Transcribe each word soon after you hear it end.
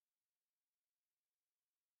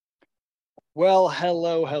Well,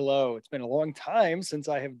 hello, hello. It's been a long time since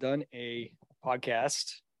I have done a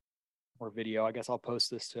podcast or video. I guess I'll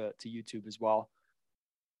post this to YouTube as well.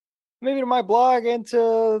 Maybe to my blog and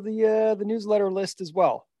to the newsletter list as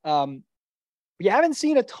well. You haven't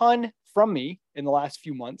seen a ton from me in the last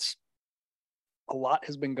few months. A lot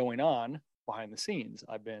has been going on behind the scenes.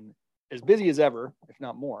 I've been as busy as ever, if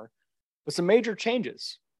not more, with some major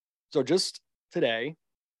changes. So just today,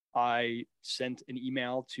 I sent an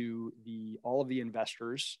email to all of the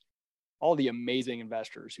investors, all the amazing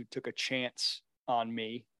investors who took a chance on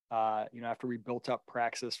me. After we built up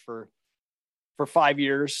Praxis for 5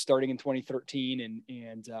 years, starting in 2013,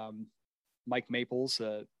 and Mike Maples,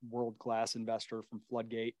 a world class investor from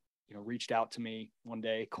Floodgate, reached out to me one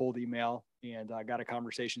day, cold email, and got a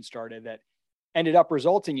conversation started that ended up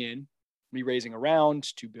resulting in me raising a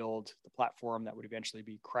round to build the platform that would eventually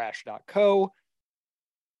be Crash.co.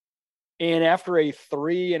 And after a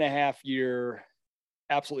 3.5 year,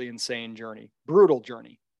 absolutely insane journey, brutal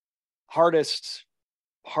journey, hardest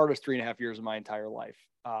 3.5 years of my entire life.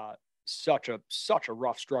 Such a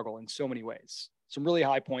rough struggle in so many ways. Some really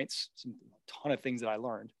high points, a ton of things that I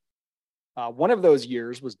learned. One of those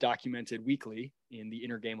years was documented weekly in the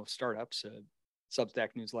Inner Game of Startups, a Substack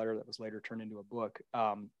newsletter that was later turned into a book.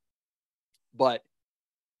 But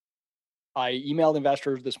I emailed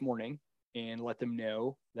investors this morning and let them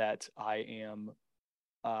know that I am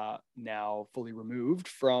now fully removed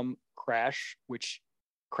from Crash, which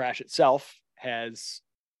Crash itself has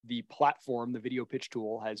the platform, the video pitch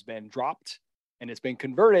tool has been dropped and it's been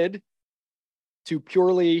converted to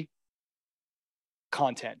purely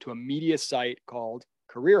content, to a media site called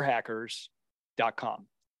careerhackers.com.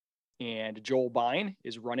 And Joel Bine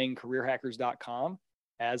is running careerhackers.com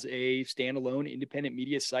as a standalone independent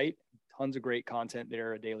media site. Tons of great content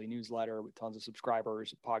there, a daily newsletter with tons of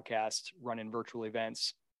subscribers, podcasts, running virtual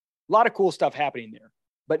events. A lot of cool stuff happening there,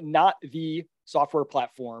 but not the software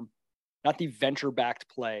platform, not the venture-backed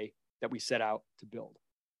play that we set out to build.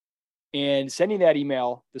 And sending that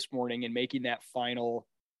email this morning and making that final,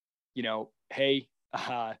 hey,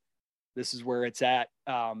 this is where it's at.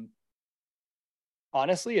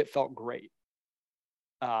 Honestly, it felt great.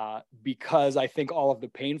 Because I think all of the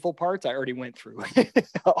painful parts I already went through,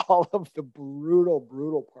 all of the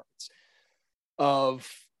brutal parts of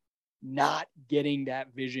not getting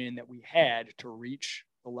that vision that we had to reach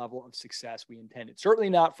the level of success we intended.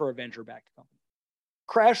 Certainly not for a venture-backed company.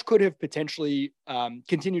 Crash could have potentially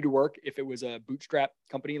continued to work if it was a bootstrap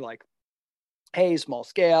company, like, hey, small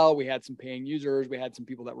scale, we had some paying users, we had some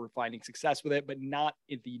people that were finding success with it, but not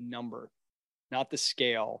at the number, not the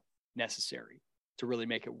scale necessary to really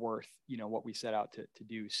make it worth, what we set out to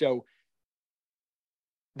do. So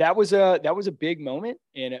that was a big moment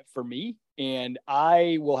for me, and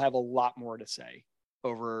I will have a lot more to say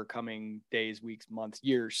over coming days, weeks, months,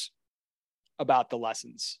 years about the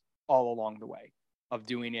lessons all along the way of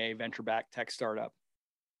doing a venture-backed tech startup.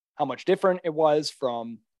 How much different it was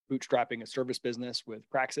from bootstrapping a service business with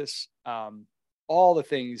Praxis. All the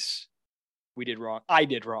things we did wrong. I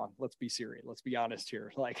did wrong. Let's be serious. Let's be honest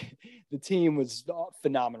here. Like, the team was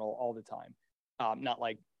phenomenal all the time. Not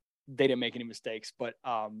like they didn't make any mistakes, but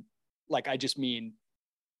I just mean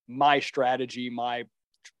my strategy, my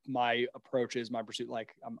approaches, my pursuit.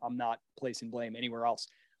 Like, I'm not placing blame anywhere else.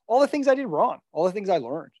 All the things I did wrong, all the things I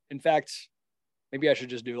learned. In fact, maybe I should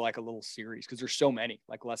just do like a little series, because there's so many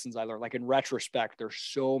like lessons I learned. Like, in retrospect, there's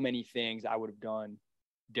so many things I would have done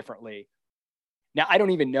differently. Now, I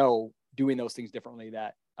don't even know, doing those things differently,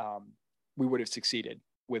 that we would have succeeded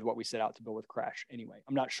with what we set out to build with Crash anyway.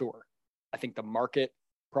 I'm not sure. I think the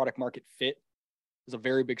product market fit is a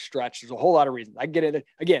very big stretch. There's a whole lot of reasons. I can get it.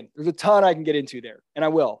 Again, there's a ton I can get into there, and I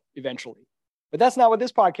will eventually. But that's not what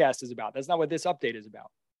this podcast is about. That's not what this update is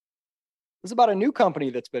about. It's about a new company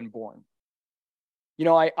that's been born.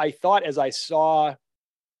 I thought, as I saw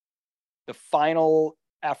the final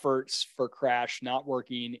efforts for Crash not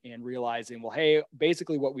working and realizing, well, hey,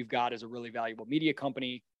 basically what we've got is a really valuable media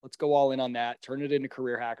company. Let's go all in on that, turn it into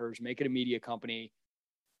Career Hackers, make it a media company,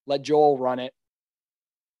 let Joel run it.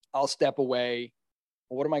 I'll step away.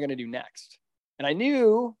 Well, what am I going to do next? And I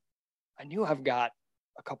knew I've got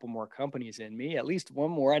a couple more companies in me, at least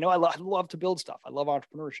one more. I know I love to build stuff. I love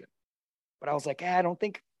entrepreneurship. But I was like, I don't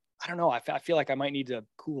know. I feel like I might need a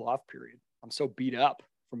cool off period. I'm so beat up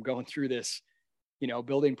from going through this,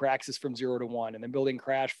 building Praxis from 0 to 1, and then building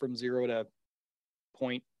Crash from 0 to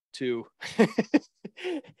 0.2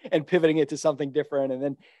 and pivoting it to something different. And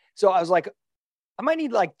then, so I was like, I might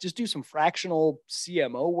need just do some fractional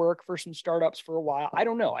CMO work for some startups for a while. I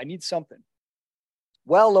don't know. I need something.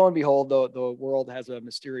 Well, lo and behold, the world has a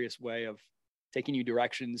mysterious way of taking you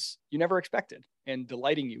directions you never expected and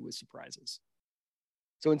delighting you with surprises.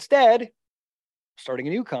 So instead, starting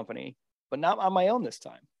a new company, but not on my own this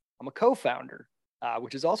time. I'm a co-founder,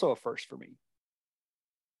 which is also a first for me.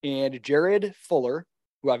 And Jared Fuller,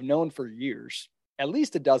 who I've known for years, at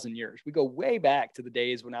least a dozen years. We go way back to the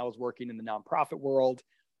days when I was working in the nonprofit world.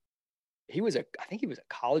 I think he was a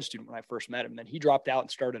college student when I first met him. Then he dropped out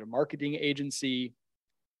and started a marketing agency.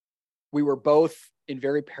 We were both in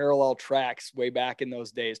very parallel tracks way back in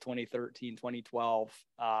those days, 2013, 2012,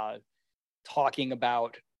 talking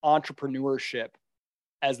about entrepreneurship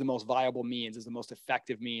as the most viable means, as the most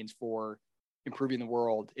effective means for improving the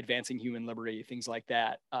world, advancing human liberty, things like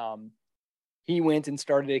that. He went and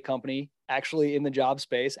started a company actually in the job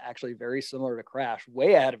space, actually very similar to Crash,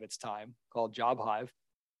 way ahead of its time, called JobHive.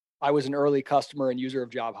 I was an early customer and user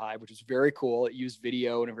of JobHive, which was very cool. It used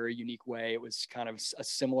video in a very unique way. It was kind of a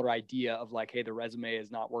similar idea of like, hey, the resume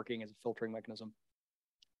is not working as a filtering mechanism.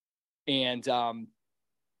 And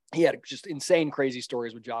he had just insane, crazy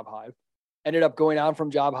stories with JobHive. Ended up going on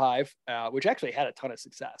from JobHive, which actually had a ton of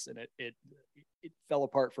success. And it fell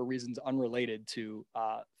apart for reasons unrelated to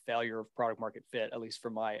failure of product market fit, at least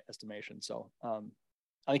from my estimation. So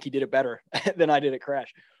I think he did it better than I did at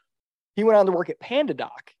Crash. He went on to work at PandaDoc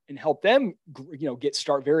and helped them, get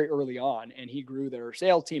start very early on. And he grew their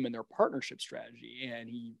sales team and their partnership strategy. And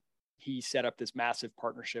he set up this massive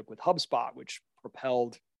partnership with HubSpot, which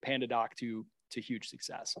propelled PandaDoc to huge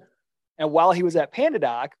success. And while he was at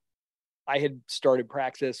PandaDoc, I had started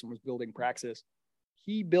Praxis and was building Praxis.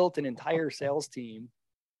 He built an entire sales team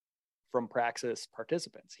from Praxis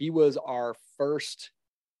participants. He was our first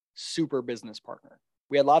super business partner.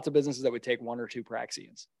 We had lots of businesses that would take 1 or 2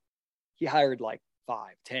 Praxians. He hired like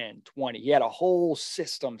 5, 10, 20. He had a whole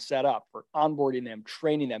system set up for onboarding them,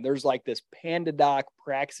 training them. There's like this PandaDoc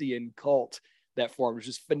Praxian cult that formed, which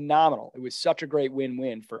is phenomenal. It was such a great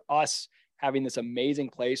win-win for us, having this amazing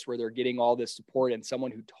place where they're getting all this support and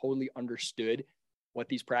someone who totally understood what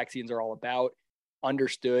these Praxians are all about,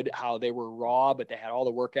 understood how they were raw, but they had all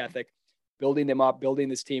the work ethic, building them up, building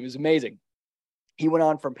this team is amazing. He went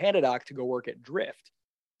on from PandaDoc to go work at Drift,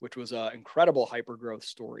 which was an incredible hyper-growth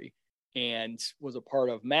story and was a part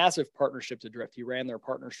of massive partnerships at Drift. He ran their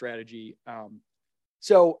partner strategy.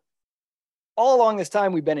 So all along this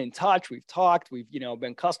time, we've been in touch, we've talked, we've,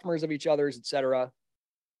 been customers of each other's, et cetera.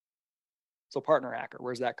 So PartnerHacker,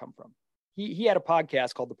 where's that come from? He had a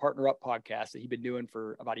podcast called the Partner Up Podcast that he'd been doing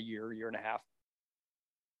for about a year and a half,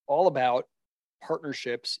 all about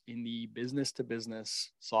partnerships in the business to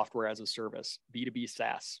business software as a service, B2B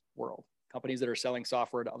SaaS world, companies that are selling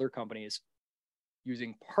software to other companies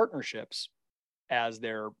using partnerships as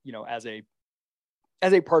their, as a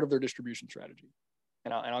part of their distribution strategy.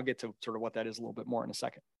 And I'll get to sort of what that is a little bit more in a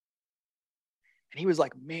second. And he was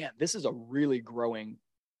like, man, this is a really growing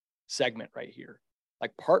segment right here.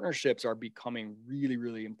 Like partnerships are becoming really,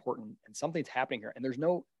 really important and something's happening here. And there's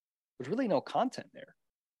really no content there.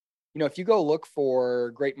 If you go look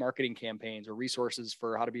for great marketing campaigns or resources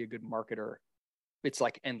for how to be a good marketer, it's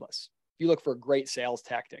like endless. If you look for great sales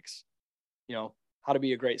tactics, how to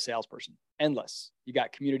be a great salesperson, endless. You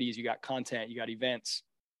got communities, you got content, you got events,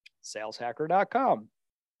 saleshacker.com.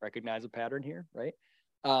 Recognize a pattern here, right?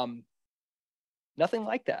 Nothing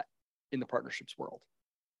like that in the partnerships world.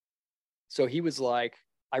 So he was like,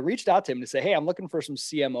 I reached out to him to say, hey, I'm looking for some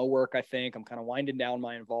CMO work. I think I'm kind of winding down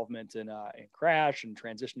my involvement in Crash and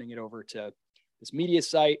transitioning it over to this media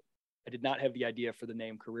site. I did not have the idea for the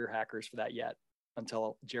name Career Hackers for that yet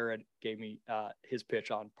until Jared gave me his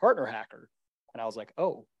pitch on PartnerHacker. And I was like,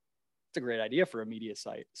 oh, it's a great idea for a media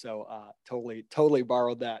site. So totally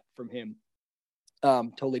borrowed that from him.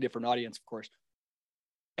 Totally different audience, of course.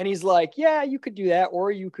 And he's like, yeah, you could do that. Or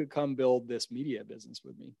you could come build this media business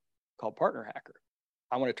with me called PartnerHacker.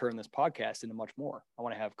 I want to turn this podcast into much more. I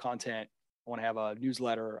want to have content. I want to have a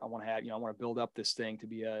newsletter. I want to have, I want to build up this thing to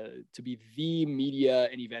be the media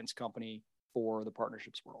and events company for the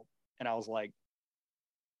partnerships world. And I was like,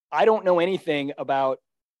 I don't know anything about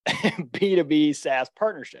B2B SaaS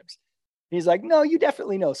partnerships. And he's like, no, you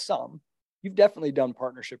definitely know some. You've definitely done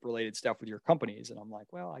partnership related stuff with your companies. And I'm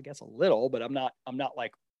like, well, I guess a little, but I'm not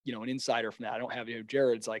like, an insider from that. I don't have,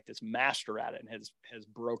 Jared's like this master at it and has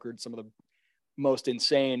brokered some of the most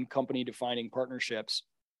insane company defining partnerships,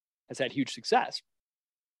 has had huge success.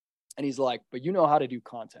 And he's like, but you know how to do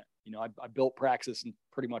content. I built Praxis and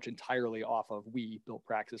we built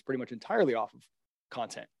Praxis pretty much entirely off of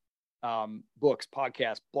content, books,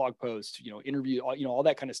 podcasts, blog posts, interview, all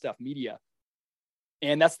that kind of stuff, media.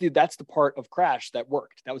 And that's the part of Crash that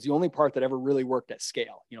worked. That was the only part that ever really worked at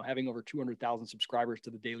scale. You know, having over 200,000 subscribers to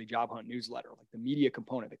the Daily Job Hunt newsletter, like the media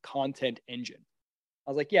component, the content engine. I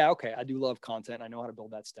was like, yeah, okay, I do love content. I know how to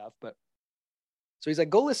build that stuff. But so he's like,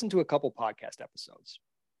 go listen to a couple podcast episodes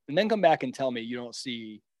and then come back and tell me you don't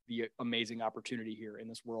see the amazing opportunity here in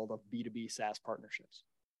this world of B2B SaaS partnerships.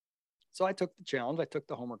 So I took the challenge. I took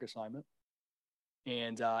the homework assignment.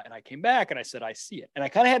 And I came back and I said, I see it. And I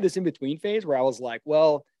kind of had this in-between phase where I was like,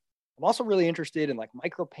 well, I'm also really interested in like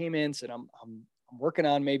micropayments, and I'm working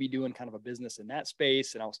on maybe doing kind of a business in that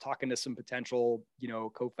space. And I was talking to some potential, you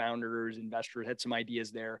know, co-founders, investors, had some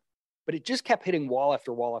ideas there, but it just kept hitting wall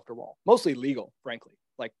after wall after wall, mostly legal, frankly.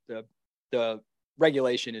 Like the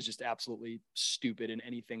regulation is just absolutely stupid in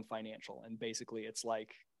anything financial. And basically it's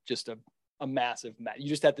like just a massive mess. You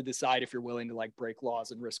just have to decide if you're willing to like break laws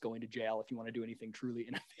and risk going to jail if you want to do anything truly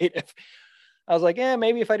innovative. I was like, yeah,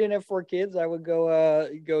 maybe if I didn't have 4 kids, I would go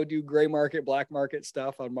do gray market, black market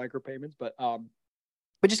stuff on micropayments, but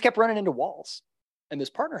just kept running into walls. And this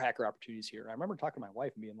PartnerHacker opportunity is here. I remember talking to my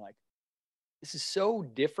wife and being like, this is so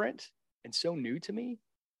different and so new to me.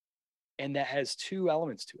 And that has 2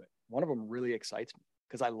 elements to it. One of them really excites me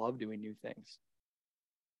because I love doing new things.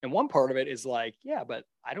 And one part of it is like, yeah, but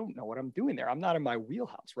I don't know what I'm doing there. I'm not in my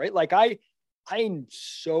wheelhouse, right? Like I'm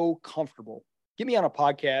so comfortable. Get me on a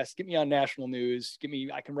podcast, get me on national news,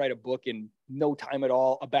 I can write a book in no time at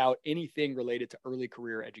all about anything related to early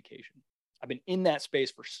career education. I've been in that space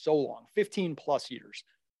for so long, 15 plus years.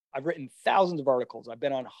 I've written thousands of articles. I've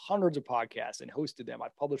been on hundreds of podcasts and hosted them.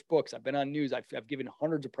 I've published books. I've been on news. I've given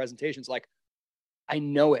hundreds of presentations. Like, I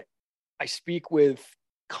know it. I speak with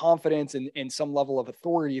confidence and some level of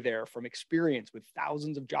authority there from experience with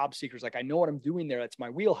thousands of job seekers. Like, I know what I'm doing there. That's my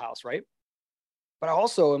wheelhouse, right? But I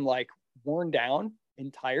also am like worn down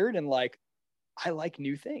and tired, and like, I like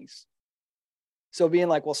new things. So being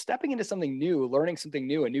like, well, stepping into something new, learning something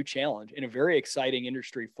new, a new challenge in a very exciting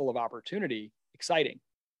industry full of opportunity, exciting,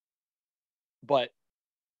 but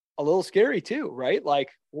a little scary too, right?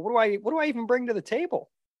 Like, well, what do I even bring to the table?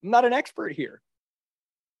 I'm not an expert here.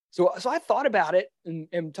 So I thought about it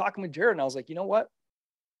and talking with Jared, and I was like, you know what?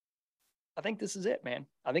 I think this is it, man.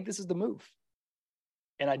 I think this is the move.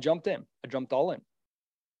 And I jumped in. I jumped all in.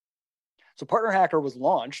 So PartnerHacker was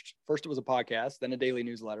launched. First, it was a podcast, then a daily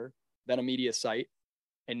newsletter, then a media site,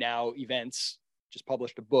 and now events. Just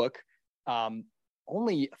published a book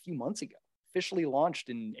only a few months ago. Officially launched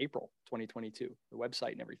in April 2022, the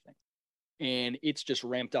website and everything. And it's just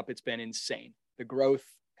ramped up. It's been insane. The growth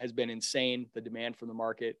has been insane. The demand from the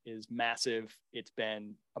market is massive. It's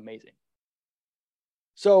been amazing.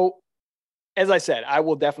 So, as I said, I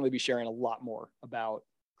will definitely be sharing a lot more about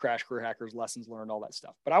Crash Career Hackers, lessons learned, all that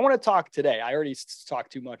stuff. But I want to talk today. I already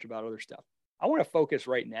talked too much about other stuff. I want to focus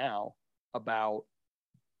right now about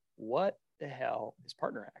what the hell is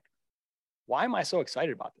PartnerHacker? Why am I so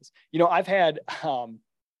excited about this? You know, I've had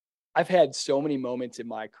so many moments in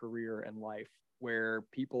my career and life where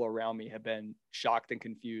people around me have been shocked and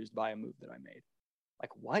confused by a move that I made. Like,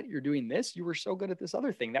 what? You're doing this? You were so good at this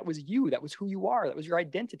other thing. That was you. That was who you are. That was your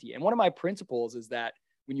identity. And one of my principles is that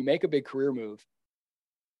when you make a big career move,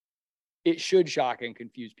 it should shock and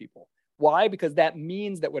confuse people. Why? Because that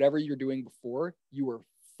means that whatever you're doing before, you were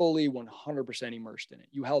fully 100% immersed in it.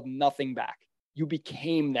 You held nothing back. You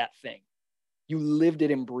became that thing. You lived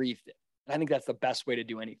it and breathed it. And I think that's the best way to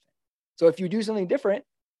do anything. So if you do something different,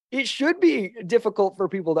 it should be difficult for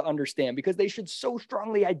people to understand because they should so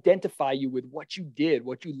strongly identify you with what you did,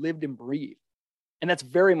 what you lived and breathed. And that's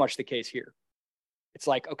very much the case here. It's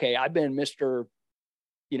like, okay, I've been Mr.,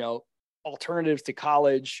 alternatives to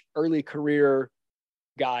college, early career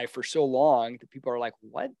guy for so long that people are like,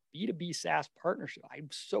 what? B2B SaaS partnership? I'm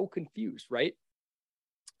so confused, right?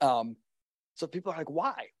 So people are like,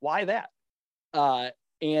 why? Why that?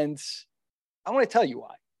 And I want to tell you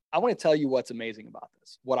why. I want to tell you what's amazing about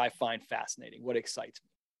this, what I find fascinating, what excites me.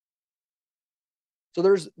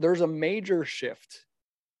 So there's a major shift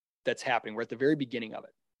that's happening. We're at the very beginning of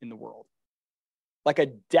it in the world, like a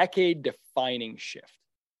decade-defining shift.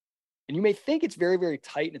 And you may think it's very, very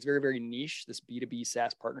tight and it's very, very niche, this B2B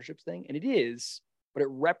SaaS partnerships thing, and it is, but it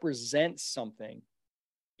represents something.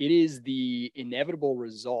 It is the inevitable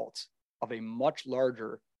result of a much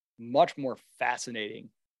larger, much more fascinating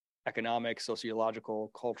economic,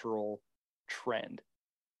 sociological, cultural trend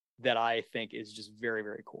that I think is just very,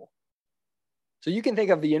 very cool. So you can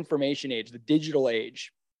think of the information age, the digital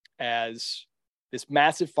age, as this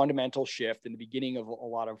massive fundamental shift in the beginning of a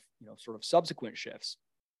lot of, sort of subsequent shifts.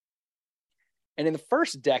 And in the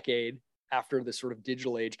first decade after the sort of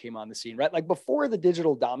digital age came on the scene, right? Like before the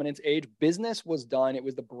digital dominance age, business was done. It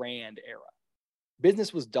was the brand era.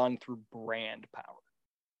 business was done through brand power.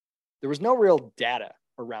 There was no real data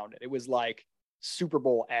around it. It was like Super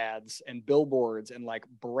Bowl ads and billboards and like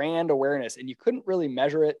brand awareness, and you couldn't really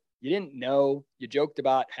measure it. You didn't know. You joked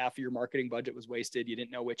about half of your marketing budget was wasted. You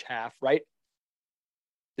didn't know which half, right?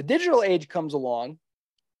 The digital age comes along,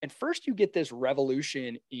 and first you get this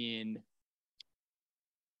revolution in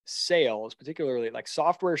sales, particularly like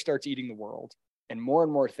software starts eating the world, and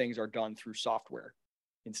more things are done through software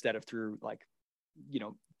instead of through like,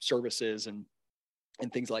 services and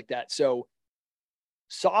things like that. So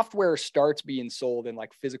software starts being sold in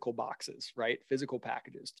like physical boxes, right? Physical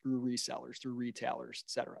packages through resellers, through retailers,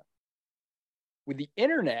 etc. With the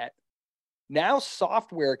internet, now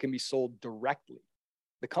software can be sold directly.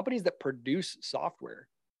 The companies that produce software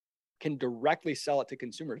can directly sell it to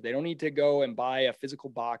consumers. They don't need to go and buy a physical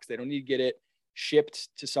box. They don't need to get it shipped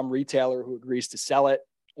to some retailer who agrees to sell it,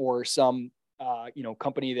 or some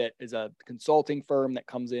company that is a consulting firm that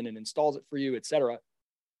comes in and installs it for you, et cetera.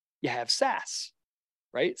 You have SaaS,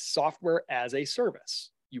 right? Software as a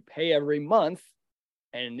service. You pay every month,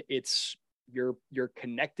 and it's you're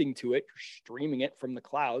connecting to it, you're streaming it from the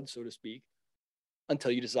cloud, so to speak,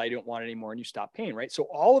 until you decide you don't want it anymore and you stop paying, right? So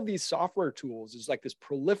all of these software tools is like this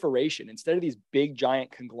proliferation. Instead of these big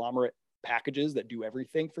giant conglomerate packages that do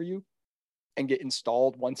everything for you and get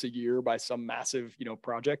installed once a year by some massive,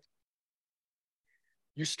 project,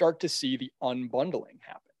 you start to see the unbundling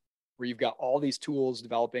happen, where you've got all these tools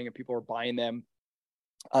developing and people are buying them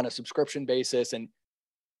on a subscription basis. And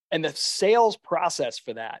the sales process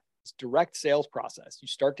for that, this direct sales process, you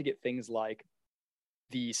start to get things like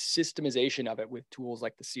the systemization of it with tools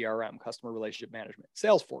like the CRM, customer relationship management.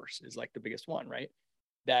 Salesforce is like the biggest one, right?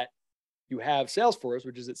 That you have Salesforce,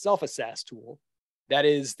 which is itself a SaaS tool that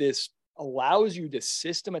is allows you to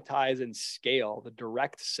systematize and scale the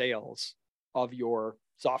direct sales of your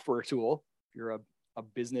software tool. If you're a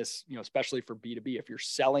business, especially for B2B, if you're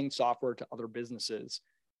selling software to other businesses,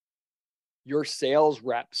 your sales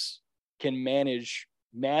reps can manage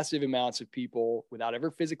massive amounts of people without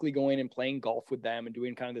ever physically going and playing golf with them and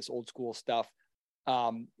doing kind of this old school stuff.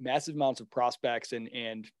 Massive amounts of prospects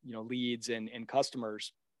and leads and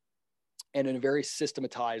customers, and in a very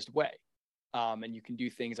systematized way. And you can do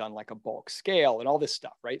things on like a bulk scale and all this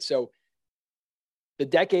stuff, right? So the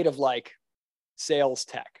decade of like sales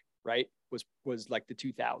tech, right, was like the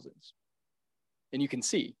 2000s. And you can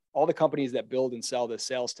see all the companies that build and sell this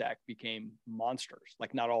sales tech became monsters.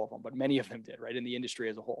 Like not all of them, but many of them did, right? In the industry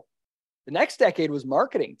as a whole. The next decade was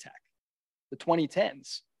marketing tech, the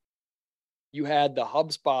 2010s. You had the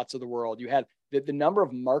HubSpots of the world. You had the number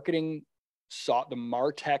of marketing, the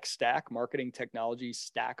MarTech stack, marketing technology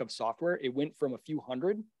stack of software. It went from a few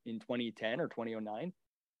hundred in 2010 or 2009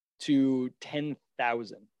 to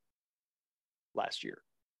 10,000 last year.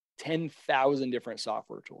 10,000 different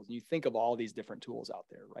software tools. And you think of all these different tools out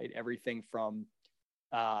there, right? Everything from,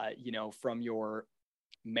 from your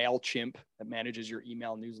MailChimp that manages your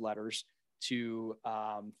email newsletters to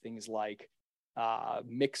things like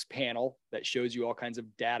Mixpanel that shows you all kinds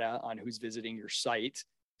of data on who's visiting your site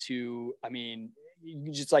to,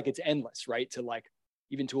 it's endless, right? To like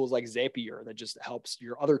even tools like Zapier that just helps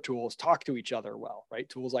your other tools talk to each other well, right?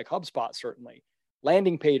 Tools like HubSpot, certainly.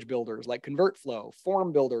 Landing page builders like ConvertFlow,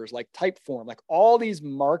 form builders like Typeform, like all these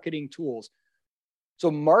marketing tools.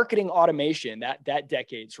 So marketing automation, that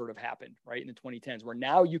decade sort of happened, right, in the 2010s, where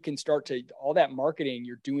now you can start to, all that marketing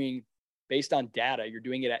you're doing based on data, you're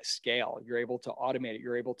doing it at scale. You're able to automate it.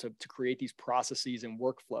 You're able to create these processes and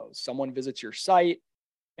workflows. Someone visits your site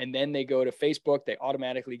and then they go to Facebook, they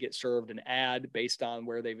automatically get served an ad based on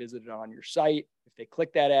where they visited on your site. If they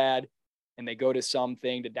click that ad and they go to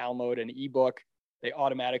something to download an ebook, they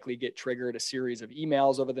automatically get triggered a series of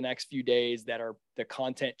emails over the next few days that are the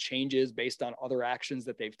content changes based on other actions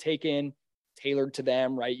that they've taken, tailored to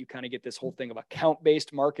them, right? You kind of get this whole thing of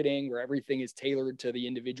account-based marketing where everything is tailored to the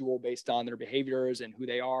individual based on their behaviors and who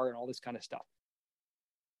they are and all this kind of stuff.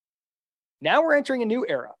 Now we're entering a new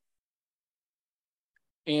era.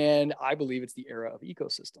 And I believe it's the era of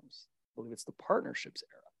ecosystems. I believe it's the partnerships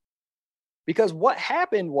era. Because what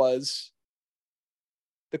happened was,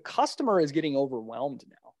 the customer is getting overwhelmed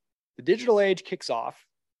now. The digital age kicks off.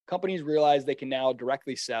 Companies realize they can now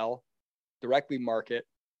directly sell, directly market.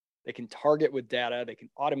 They can target with data. They can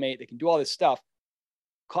automate. They can do all this stuff.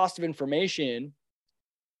 Cost of information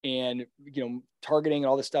and targeting and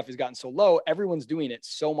all this stuff has gotten so low. Everyone's doing it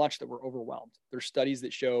so much that we're overwhelmed. There's studies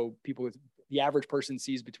that show the average person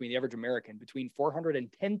sees the average American between 400 and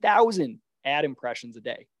 10,000 ad impressions a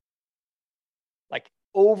day. Like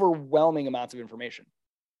overwhelming amounts of information.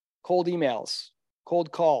 Cold emails,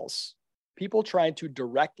 cold calls, people trying to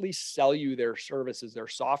directly sell you their services, their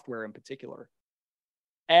software in particular,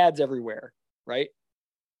 ads everywhere, right?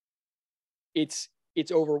 It's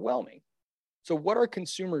overwhelming. So what are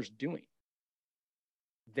consumers doing?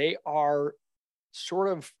 They are sort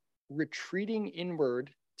of retreating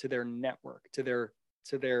inward to their network, to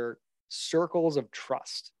their circles of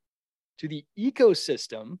trust, to the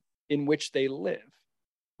ecosystem in which they live,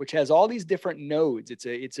 which has all these different nodes. It's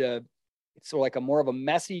sort of like a more of a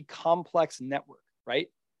messy, complex network, right?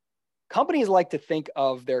 Companies like to think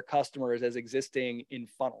of their customers as existing in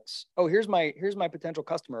funnels. Oh, here's my potential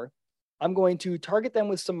customer. I'm going to target them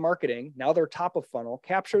with some marketing. Now they're top of funnel,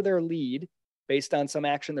 capture their lead based on some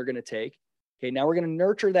action they're going to take. Okay, now we're going to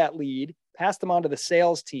nurture that lead, pass them on to the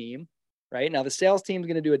sales team, right? Now the sales team is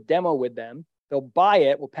going to do a demo with them. They'll buy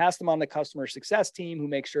it. We'll pass them on to the customer success team who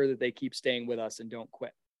makes sure that they keep staying with us and don't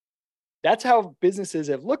quit. That's how businesses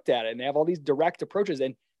have looked at it. And they have all these direct approaches.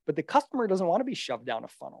 But the customer doesn't want to be shoved down a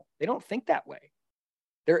funnel. They don't think that way.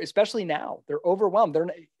 Especially now, they're overwhelmed.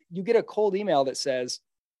 You get a cold email that says,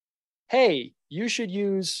 hey, you should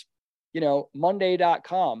use,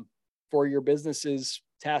 Monday.com for your business's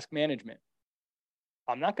task management.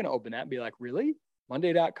 I'm not going to open that and be like, really?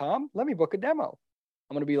 Monday.com? Let me book a demo.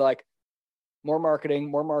 I'm going to be like, more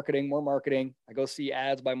marketing. I go see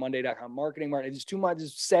ads by Monday.com. Marketing. It's too much.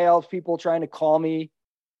 It's sales people trying to call me.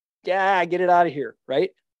 Yeah, get it out of here,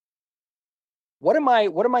 right? What am I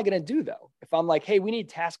going to do though? If I'm like, hey, we need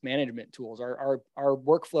task management tools. Our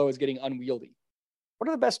workflow is getting unwieldy. What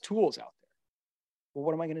are the best tools out there? Well,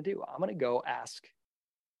 what am I going to do? I'm going to go ask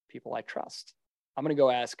people I trust. I'm going to go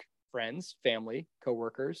ask friends, family,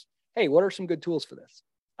 coworkers. Hey, what are some good tools for this?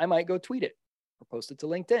 I might go tweet it or post it to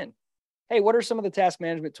LinkedIn. Hey, what are some of the task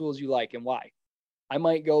management tools you like and why? I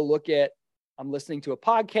might go look at, I'm listening to a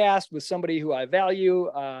podcast with somebody who I value,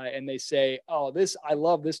 and they say, oh, I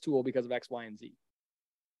love this tool because of X, Y, and Z.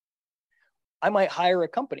 I might hire a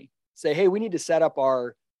company, say, hey, we need to set up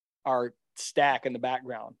our stack in the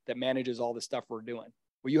background that manages all the stuff we're doing.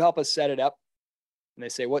 Will you help us set it up? And they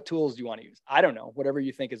say, what tools do you want to use? I don't know, whatever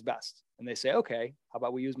you think is best. And they say, okay, how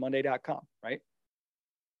about we use Monday.com, right?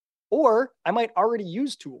 Or I might already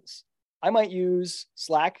use tools. I might use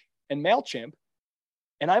Slack and MailChimp,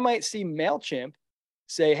 and I might see MailChimp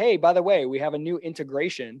say, hey, by the way, we have a new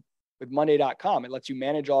integration with Monday.com. It lets you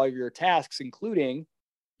manage all of your tasks, including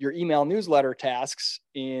your email newsletter tasks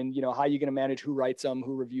in, how you're going to manage who writes them,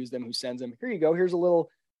 who reviews them, who sends them. Here you go. Here's a little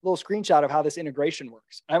screenshot of how this integration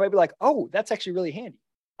works. And I might be like, oh, that's actually really handy.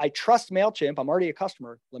 I trust MailChimp. I'm already a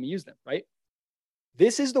customer. Let me use them, right?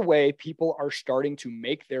 This is the way people are starting to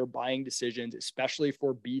make their buying decisions, especially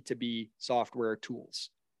for B2B software tools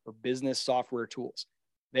or business software tools.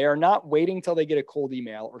 They are not waiting till they get a cold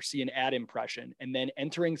email or see an ad impression and then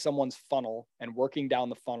entering someone's funnel and working down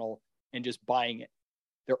the funnel and just buying it.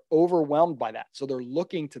 They're overwhelmed by that. So they're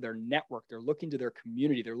looking to their network. They're looking to their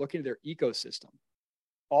community. They're looking to their ecosystem.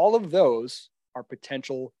 All of those are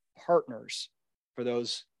potential partners for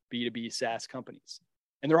those B2B SaaS companies.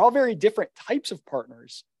 And they're all very different types of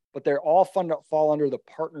partners, but they're all fall under the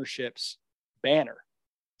partnerships banner.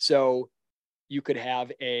 So you could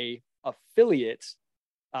have a affiliate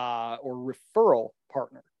or referral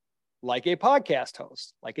partner, like a podcast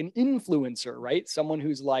host, like an influencer, right? Someone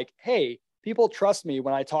who's like, hey, people trust me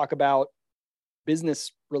when I talk about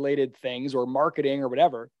business related things or marketing or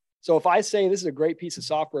whatever. So if I say this is a great piece of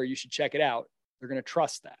software, you should check it out, they're going to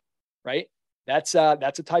trust that, right? That's a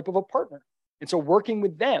type of a partner. And so working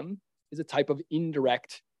with them is a type of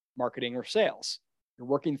indirect marketing or sales. You're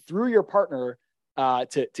working through your partner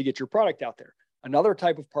to get your product out there. Another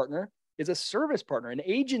type of partner is a service partner, an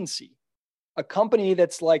agency, a company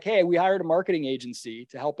that's like, hey, we hired a marketing agency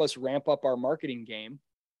to help us ramp up our marketing game.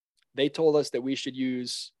 They told us that we should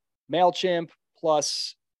use MailChimp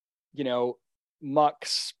plus,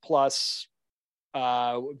 Mux plus,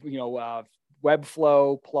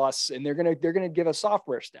 Webflow plus, and they're gonna give a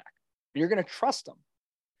software stack. And you're going to trust them.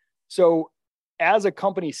 So as a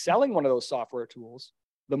company selling one of those software tools,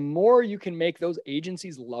 the more you can make those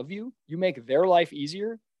agencies love you, you make their life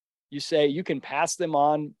easier. You say you can pass them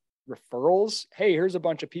on referrals. Hey, here's a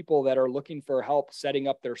bunch of people that are looking for help setting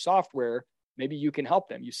up their software. Maybe you can help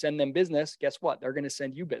them. You send them business. Guess what? They're going to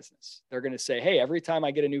send you business. They're going to say, hey, every time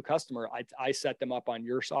I get a new customer, I set them up on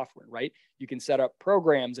your software, right? You can set up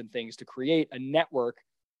programs and things to create a network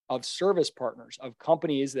of service partners, of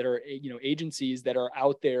companies that are, agencies that are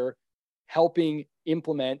out there helping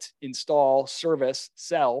implement, install, service,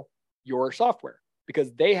 sell your software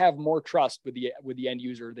because they have more trust with the end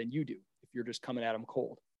user than you do if you're just coming at them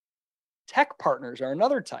cold. Tech partners are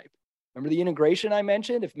another type. Remember the integration I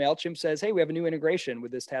mentioned? If MailChimp says, hey, we have a new integration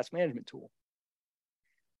with this task management tool,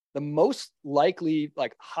 the most likely,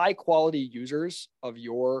 like, high quality users of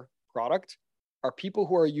your product are people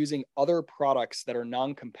who are using other products that are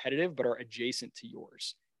non-competitive but are adjacent to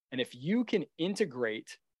yours. And if you can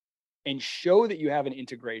integrate and show that you have an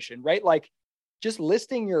integration, right? Like just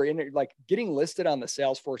listing like getting listed on the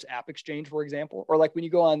Salesforce App Exchange, for example, or like when you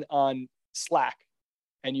go on Slack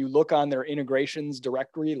and you look on their integrations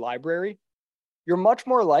directory library, you're much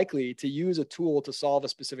more likely to use a tool to solve a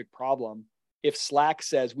specific problem if Slack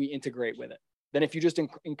says we integrate with it than if you just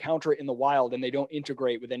encounter it in the wild and they don't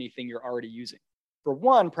integrate with anything you're already using. For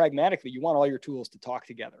one, pragmatically, you want all your tools to talk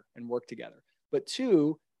together and work together. But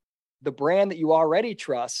two, the brand that you already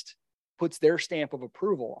trust puts their stamp of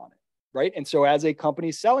approval on it, right? And so as a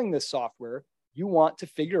company selling this software, you want to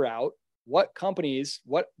figure out what companies,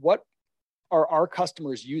 what are our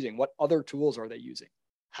customers using? What other tools are they using?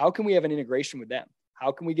 How can we have an integration with them?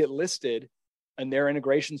 How can we get listed in their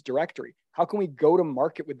integrations directory? How can we go to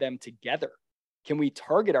market with them together? Can we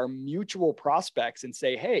target our mutual prospects and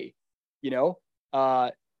say, hey,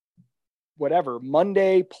 whatever,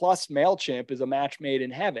 Monday plus MailChimp is a match made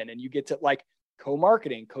in heaven, and you get to like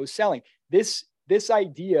co-marketing, co-selling. This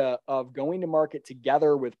idea of going to market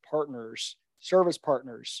together with partners, service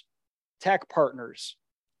partners, tech partners,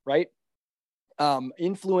 right?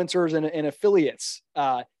 Influencers and affiliates.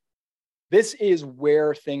 This is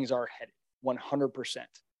where things are headed 100%.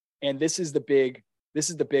 And this is the big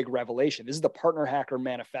revelation. This is the PartnerHacker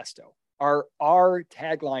manifesto. Our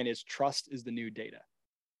tagline is trust is the new data.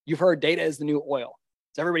 You've heard data is the new oil.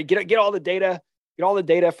 So everybody get all the data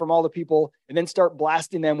from all the people, and then start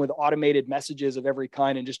blasting them with automated messages of every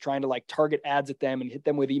kind and just trying to like target ads at them and hit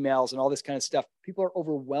them with emails and all this kind of stuff. People are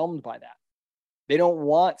overwhelmed by that. They don't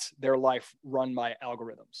want their life run by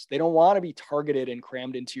algorithms. They don't want to be targeted and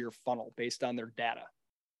crammed into your funnel based on their data.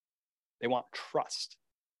 They want trust.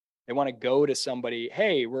 They want to go to somebody,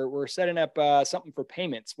 hey, we're setting up something for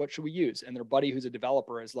payments. What should we use? And their buddy who's a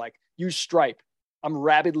developer is like, use Stripe. I'm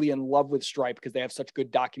rabidly in love with Stripe because they have such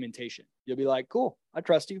good documentation. You'll be like, cool, I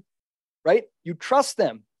trust you, right? You trust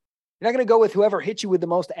them. You're not going to go with whoever hit you with the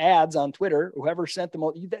most ads on Twitter, whoever sent the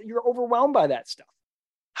most. You're overwhelmed by that stuff.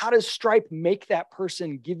 How does Stripe make that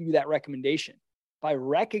person give you that recommendation? By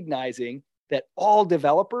recognizing that all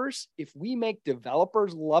developers, if we make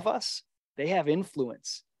developers love us, they have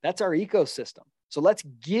influence. That's our ecosystem. So let's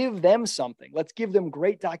give them something. Let's give them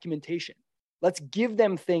great documentation. Let's give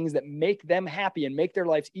them things that make them happy and make their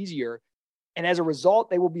lives easier. And as a result,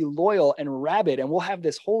 they will be loyal and rabid, and we'll have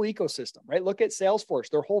this whole ecosystem, right? Look at Salesforce.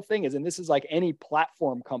 Their whole thing is, and this is like any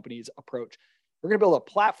platform company's approach. We're going to build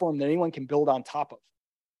a platform that anyone can build on top of.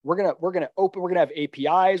 We're going to have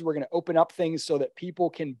APIs. We're going to open up things so that people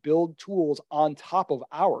can build tools on top of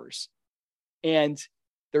ours. And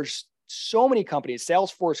there's so many companies.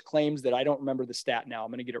 Salesforce claims that, I don't remember the stat now, I'm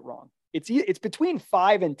going to get it wrong. It's between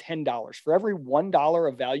 $5 and $10 for every $1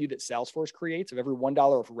 of value that Salesforce creates, of every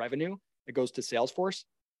 $1 of revenue that goes to Salesforce.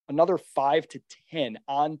 Another 5 to 10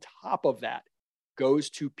 on top of that goes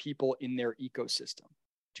to people in their ecosystem,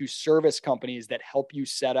 to service companies that help you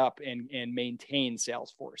set up and maintain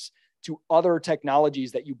Salesforce, to other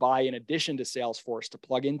technologies that you buy in addition to Salesforce to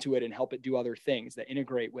plug into it and help it do other things that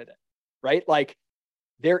integrate with it, right? Like,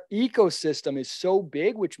 their ecosystem is so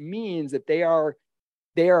big, which means that they are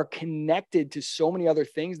connected to so many other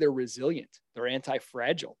things. They're resilient. They're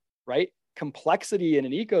anti-fragile, right? Complexity in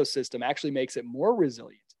an ecosystem actually makes it more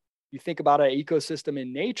resilient. You think about an ecosystem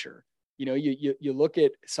in nature, you look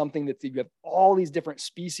at something that you have all these different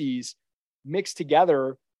species mixed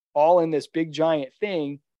together, all in this big giant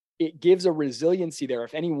thing. It gives a resiliency there.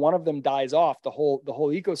 If any one of them dies off, the whole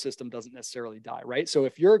ecosystem doesn't necessarily die, right? So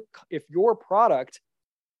if your product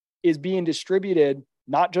is being distributed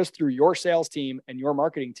not just through your sales team and your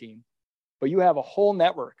marketing team, but you have a whole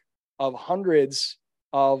network of hundreds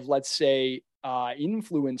of, let's say,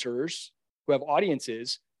 influencers who have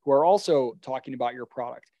audiences who are also talking about your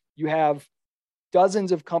product. You have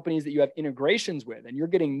dozens of companies that you have integrations with, and you're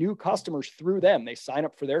getting new customers through them. They sign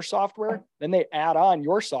up for their software, then they add on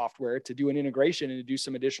your software to do an integration and to do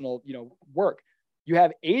some additional, work. You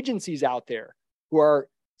have agencies out there who are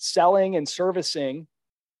selling and servicing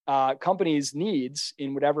companies' needs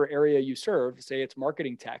in whatever area you serve. Say it's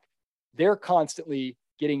marketing tech. They're constantly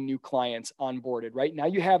getting new clients onboarded, right? Now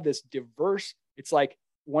you have this diverse, it's like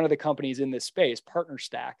one of the companies in this space,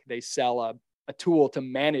 PartnerStack, they sell a tool to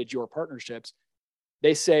manage your partnerships.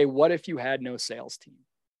 They say, what if you had no sales team,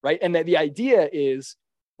 right? And the idea is,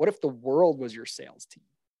 what if the world was your sales team?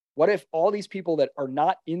 What if all these people that are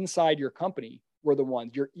not inside your company were the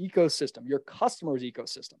ones, your ecosystem, your customer's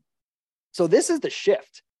ecosystem? So this is the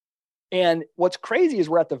shift. And what's crazy is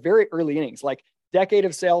we're at the very early innings, like decade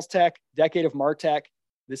of sales tech, decade of MarTech.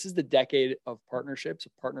 This is the decade of partnerships,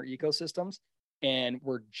 of partner ecosystems. And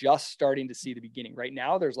we're just starting to see the beginning. Right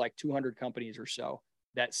now, there's like 200 companies or so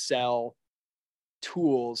that sell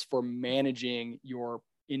tools for managing your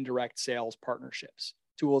indirect sales partnerships,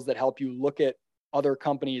 tools that help you look at other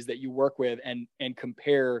companies that you work with and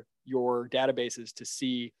compare your databases to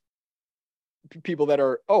see people that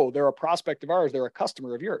are, oh, they're a prospect of ours, they're a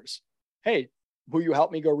customer of yours. Hey, will you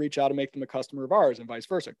help me go reach out and make them a customer of ours, and vice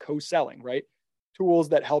versa, co-selling, right? Tools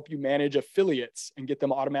that help you manage affiliates and get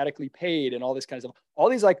them automatically paid and all this kind of stuff. All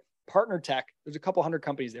these like partner tech, there's a couple hundred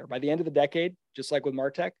companies there. By the end of the decade, just like with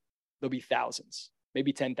MarTech, there'll be thousands,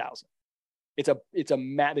 maybe 10,000. It's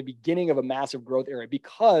the beginning of a massive growth area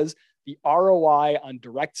because the ROI on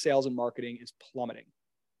direct sales and marketing is plummeting.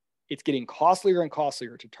 It's getting costlier and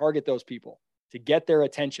costlier to target those people, to get their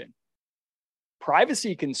attention.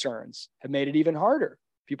 Privacy concerns have made it even harder.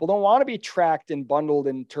 People don't want to be tracked and bundled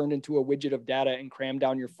and turned into a widget of data and crammed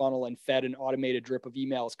down your funnel and fed an automated drip of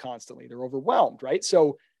emails constantly. They're overwhelmed, right?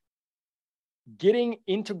 So getting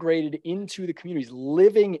integrated into the communities,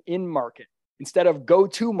 living in market instead of go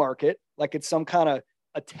to market, like it's some kind of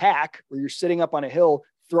attack where you're sitting up on a hill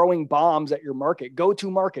throwing bombs at your market. Go to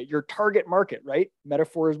market, your target market, right?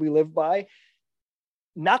 Metaphors we live by.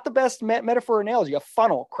 Not the best metaphor analogy, a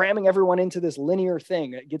funnel, cramming everyone into this linear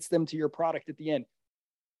thing that gets them to your product at the end.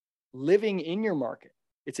 Living in your market,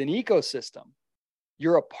 it's an ecosystem.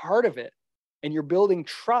 You're a part of it, and you're building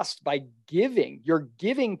trust by giving. You're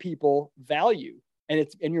giving people value, and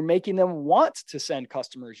you're making them want to send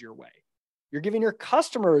customers your way. You're giving your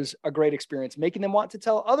customers a great experience, making them want to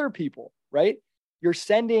tell other people, right? You're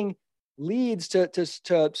sending leads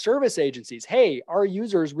to service agencies. Hey, our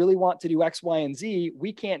users really want to do X, Y, and Z.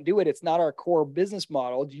 We can't do it. It's not our core business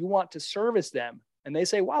model. Do you want to service them? And they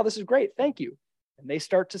say, wow, this is great. Thank you. And they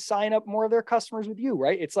start to sign up more of their customers with you,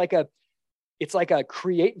 right? It's like a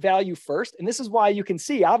create value first. And this is why you can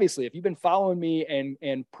see, obviously, if you've been following me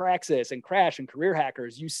and Praxis and Crash and Career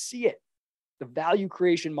Hackers, you see it. The value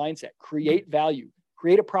creation mindset, create value,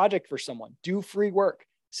 create a project for someone, do free work,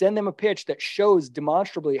 send them a pitch that shows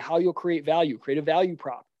demonstrably how you'll create value, create a value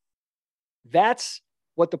prop. That's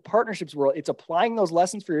what the partnerships world, it's applying those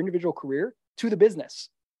lessons for your individual career to the business.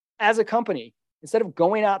 As a company, instead of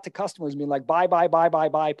going out to customers and being like,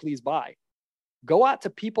 buy, please buy. Go out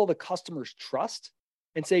to people the customers trust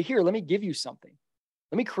and say, here, let me give you something.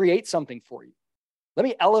 Let me create something for you. Let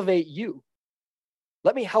me elevate you.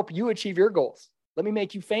 Let me help you achieve your goals. Let me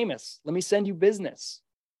make you famous. Let me send you business.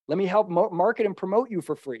 Let me help market and promote you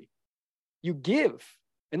for free. You give.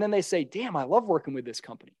 And then they say, damn, I love working with this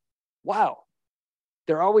company. Wow.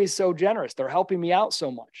 They're always so generous. They're helping me out so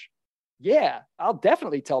much. Yeah, I'll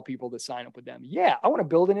definitely tell people to sign up with them. Yeah, I want to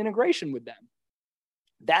build an integration with them.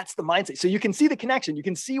 That's the mindset. So you can see the connection. You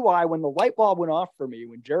can see why when the light bulb went off for me,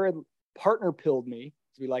 when Jared partner pilled me,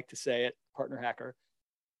 as we like to say it, PartnerHacker,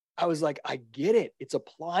 I was like, I get it. It's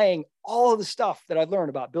applying all of the stuff that I've learned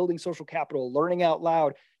about building social capital, learning out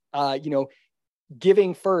loud,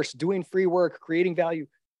 giving first, doing free work, creating value,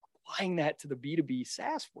 applying that to the B2B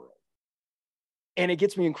SaaS world. And it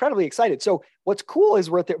gets me incredibly excited. So what's cool is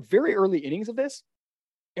we're at the very early innings of this,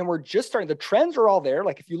 and we're just starting. The trends are all there.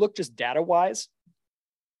 Like if you look just data-wise,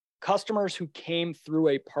 customers who came through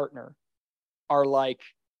a partner are like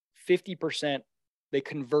 50%, they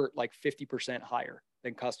convert like 50% higher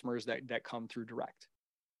than customers that come through direct.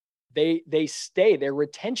 They stay, their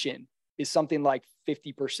retention is something like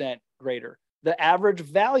 50% greater. The average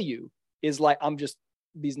value is like,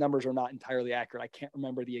 these numbers are not entirely accurate. I can't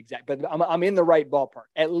remember the exact, but I'm in the right ballpark.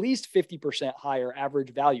 At least 50% higher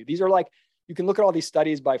average value. These are like, you can look at all these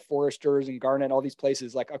studies by Forresters and Gartner, all these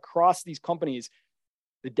places, like across these companies,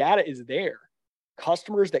 the data is there.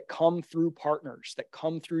 Customers that come through partners, that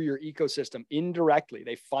come through your ecosystem indirectly,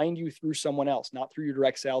 they find you through someone else, not through your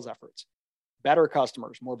direct sales efforts. Better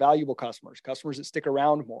customers, more valuable customers, customers that stick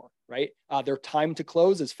around more, right? Their time to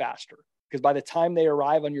close is faster because by the time they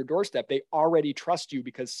arrive on your doorstep, they already trust you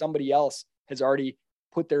because somebody else has already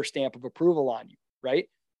put their stamp of approval on you, right?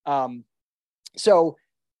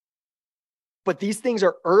 But these things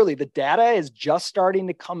are early. The data is just starting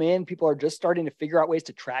to come in. People are just starting to figure out ways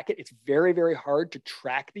to track it. It's very, very hard to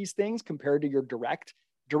track these things compared to your direct.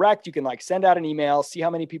 Direct, you can like send out an email, see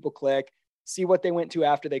how many people click, see what they went to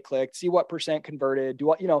after they clicked, see what percent converted,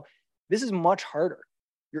 this is much harder.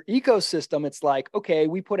 Your ecosystem, it's like, okay,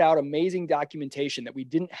 we put out amazing documentation that we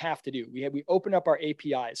didn't have to do. We opened up our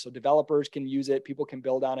APIs so developers can use it, people can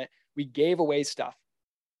build on it. We gave away stuff.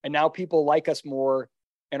 And now people like us more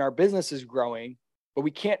and our business is growing but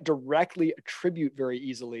we can't directly attribute very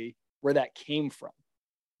easily where that came from,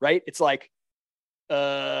 right? It's like,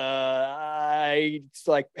 hey,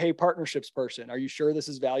 partnerships person, are you sure this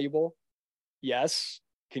is valuable? Yes.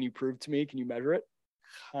 Can you prove to me? Can you measure it?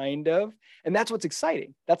 Kind of. And that's what's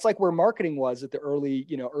exciting. That's like where marketing was at the early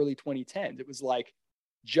 2010s. It was like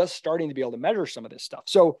just starting to be able to measure some of this stuff.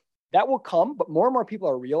 So that will come, but more and more people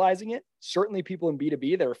are realizing it. Certainly people in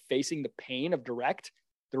B2B that are facing the pain of direct,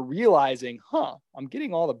 they're realizing, I'm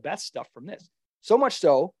getting all the best stuff from this. So much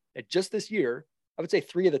so that just this year, I would say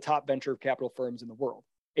 3 of the top venture capital firms in the world,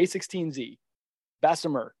 A16Z,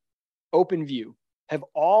 Bessemer, OpenView, have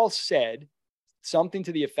all said something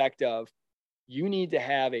to the effect of, you need to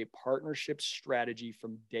have a partnership strategy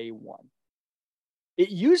from day one. It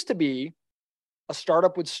used to be a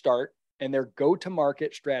startup would start and their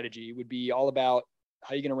go-to-market strategy would be all about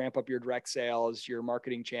how you're going to ramp up your direct sales, your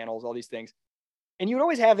marketing channels, all these things. And you would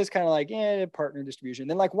always have this kind of like, partner distribution.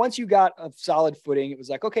 Then like once you got a solid footing, it was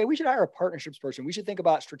like, okay, we should hire a partnerships person. We should think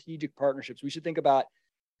about strategic partnerships. We should think about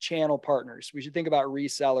channel partners. We should think about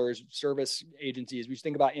resellers, service agencies. We should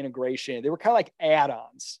think about integration. They were kind of like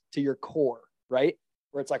add-ons to your core, right?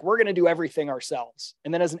 Where it's like, we're going to do everything ourselves.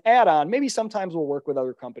 And then as an add-on, maybe sometimes we'll work with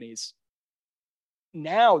other companies.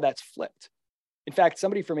 Now that's flipped. In fact,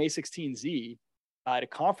 somebody from A16Z at a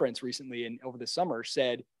conference recently and over the summer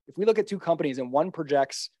said, if we look at 2 companies and one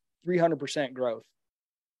projects 300% growth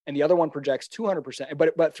and the other one projects 200%,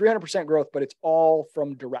 but 300% growth, but it's all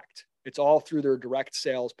from direct. It's all through their direct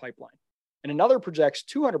sales pipeline. And another projects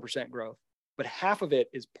 200% growth, but half of it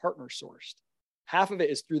is partner sourced. Half of it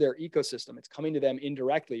is through their ecosystem. It's coming to them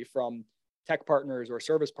indirectly from tech partners or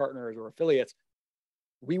service partners or affiliates.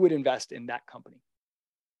 We would invest in that company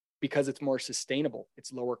because it's more sustainable.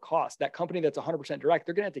 It's lower cost. That company that's 100% direct,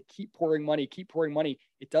 they're going to have to keep pouring money.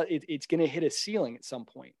 It's going to hit a ceiling at some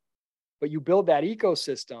point. But you build that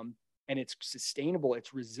ecosystem and it's sustainable,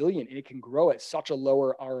 it's resilient, and it can grow at such a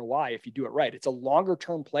lower ROI if you do it right. It's a longer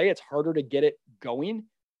term play. It's harder to get it going,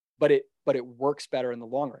 but it works better in the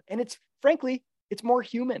long run. And it's frankly, it's more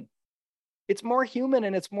human. It's more human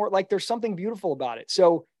and it's more like there's something beautiful about it.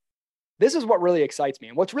 So this is what really excites me.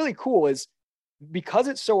 And what's really cool is because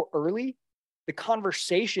it's so early, the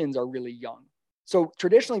conversations are really young. So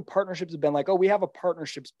traditionally partnerships have been like, oh, we have a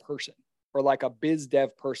partnerships person or like a biz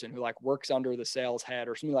dev person who like works under the sales head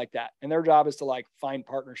or something like that. And their job is to like find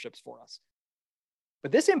partnerships for us.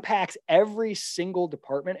 But this impacts every single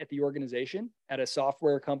department at the organization, at a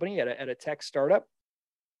software company, at a tech startup.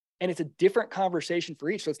 And it's a different conversation for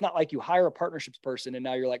each. So it's not like you hire a partnerships person and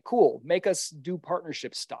now you're like, cool, make us do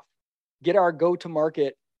partnership stuff. Get our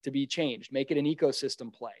go-to-market to be changed, make it an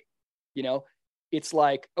ecosystem play. It's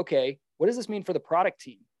like, okay, what does this mean for the product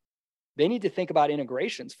team? They need to think about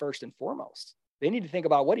integrations first and foremost. They need to think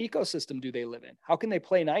about what ecosystem do they live in? How can they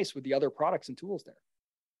play nice with the other products and tools there?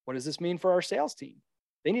 What does this mean for our sales team?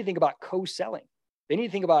 They need to think about co-selling. They need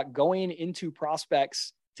to think about going into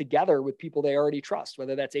prospects together with people they already trust,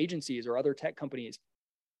 whether that's agencies or other tech companies.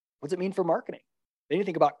 What's it mean for marketing? They need to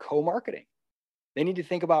think about co-marketing. They need to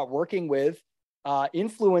think about working with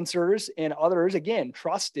influencers and others, again,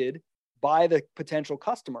 trusted by the potential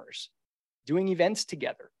customers, doing events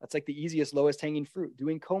together. That's like the easiest, lowest hanging fruit,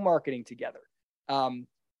 doing co-marketing together,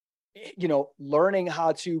 learning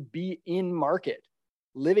how to be in market,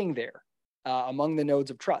 living there among the nodes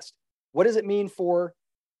of trust. What does it mean for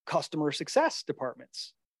customer success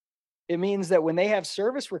departments? It means that when they have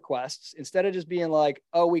service requests, instead of just being like,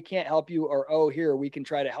 oh, we can't help you, or, oh, here, we can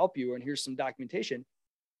try to help you, and here's some documentation,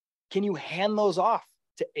 can you hand those off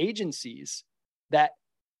to agencies that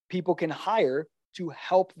people can hire to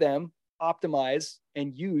help them optimize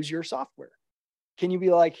and use your software? Can you be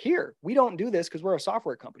like, here, we don't do this because we're a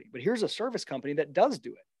software company, but here's a service company that does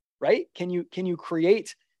do it, right? Can you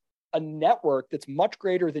create a network that's much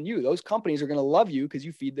greater than you? Those companies are going to love you because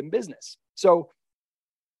you feed them business. So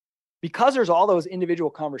because there's all those individual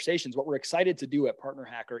conversations, what we're excited to do at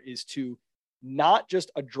PartnerHacker is to not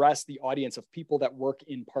just address the audience of people that work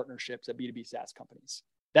in partnerships at B2B SaaS companies.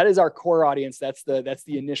 That is our core audience. That's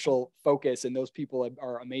the initial focus. And those people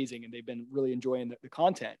are amazing and they've been really enjoying the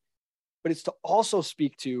content. But it's to also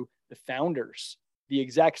speak to the founders, the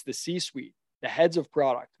execs, the C-suite, the heads of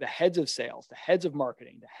product, the heads of sales, the heads of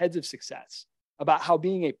marketing, the heads of success, about how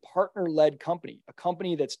being a partner-led company, a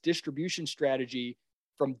company that's distribution strategy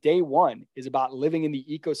from day one is about living in the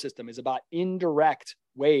ecosystem, is about indirect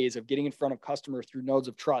ways of getting in front of customers through nodes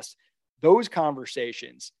of trust. Those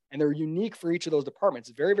conversations, and they're unique for each of those departments.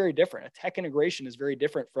 It's very, very different. A tech integration is very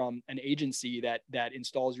different from an agency that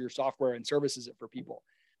installs your software and services it for people.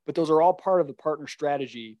 But those are all part of the partner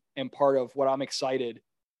strategy and part of what I'm excited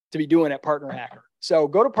to be doing at PartnerHacker. So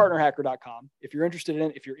go to partnerhacker.com if you're interested in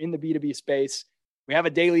it. If you're in the B2B space, we have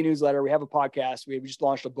a daily newsletter. We have a podcast. We just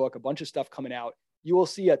launched a book, a bunch of stuff coming out. You will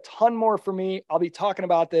see a ton more from me. I'll be talking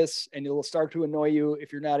about this and it will start to annoy you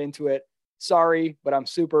if you're not into it. Sorry, but I'm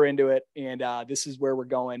super into it. And this is where we're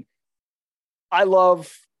going. I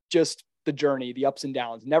love just the journey, the ups and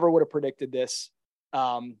downs. Never would have predicted this.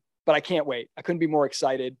 But I can't wait. I couldn't be more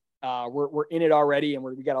excited. We're in it already and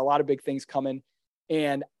we got a lot of big things coming.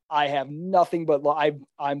 And I have nothing but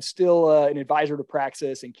I'm still an advisor to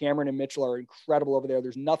Praxis, and Cameron and Mitchell are incredible over there.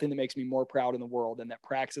 There's nothing that makes me more proud in the world than that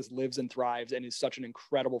Praxis lives and thrives and is such an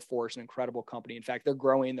incredible force, an incredible company. In fact, they're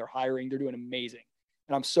growing, they're hiring, they're doing amazing.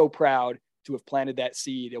 And I'm so proud to have planted that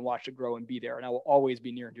seed and watched it grow and be there. And I will always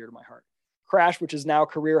be near and dear to my heart. Crash, which is now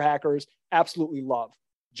Career Hackers, absolutely love.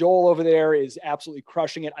 Joel over there is absolutely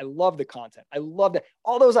crushing it. I love the content. I love that.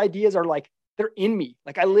 All those ideas are like, they're in me.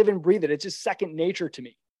 Like I live and breathe it. It's just second nature to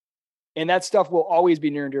me. And that stuff will always be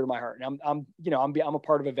near and dear to my heart. And I'm a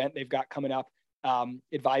part of an event they've got coming up,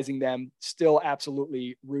 advising them, still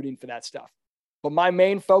absolutely rooting for that stuff. But my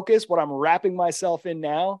main focus, what I'm wrapping myself in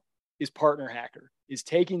now, is PartnerHacker, is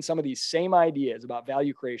taking some of these same ideas about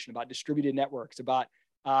value creation, about distributed networks, about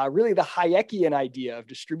really the Hayekian idea of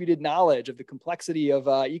distributed knowledge, of the complexity of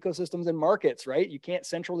ecosystems and markets, right? You can't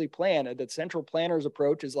centrally plan. The central planner's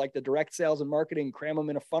approach is like the direct sales and marketing, cram them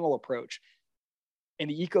in a funnel approach. And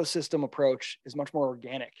the ecosystem approach is much more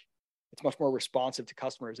organic. It's much more responsive to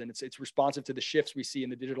customers, and it's responsive to the shifts we see in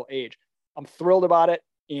the digital age. I'm thrilled about it,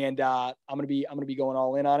 and I'm gonna be going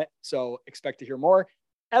all in on it. So expect to hear more.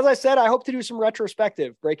 As I said, I hope to do some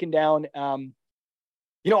retrospective, breaking down,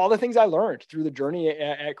 all the things I learned through the journey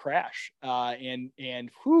at Crash, and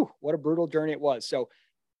whew, what a brutal journey it was. So,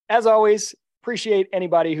 as always, appreciate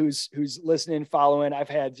anybody who's listening, following. I've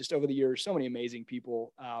had just over the years so many amazing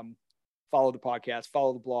people. Follow the podcast,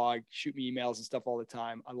 follow the blog, shoot me emails and stuff all the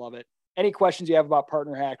time. I love it. Any questions you have about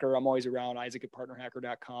PartnerHacker, I'm always around, Isaac at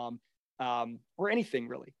partnerhacker.com, or anything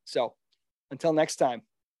really. So until next time.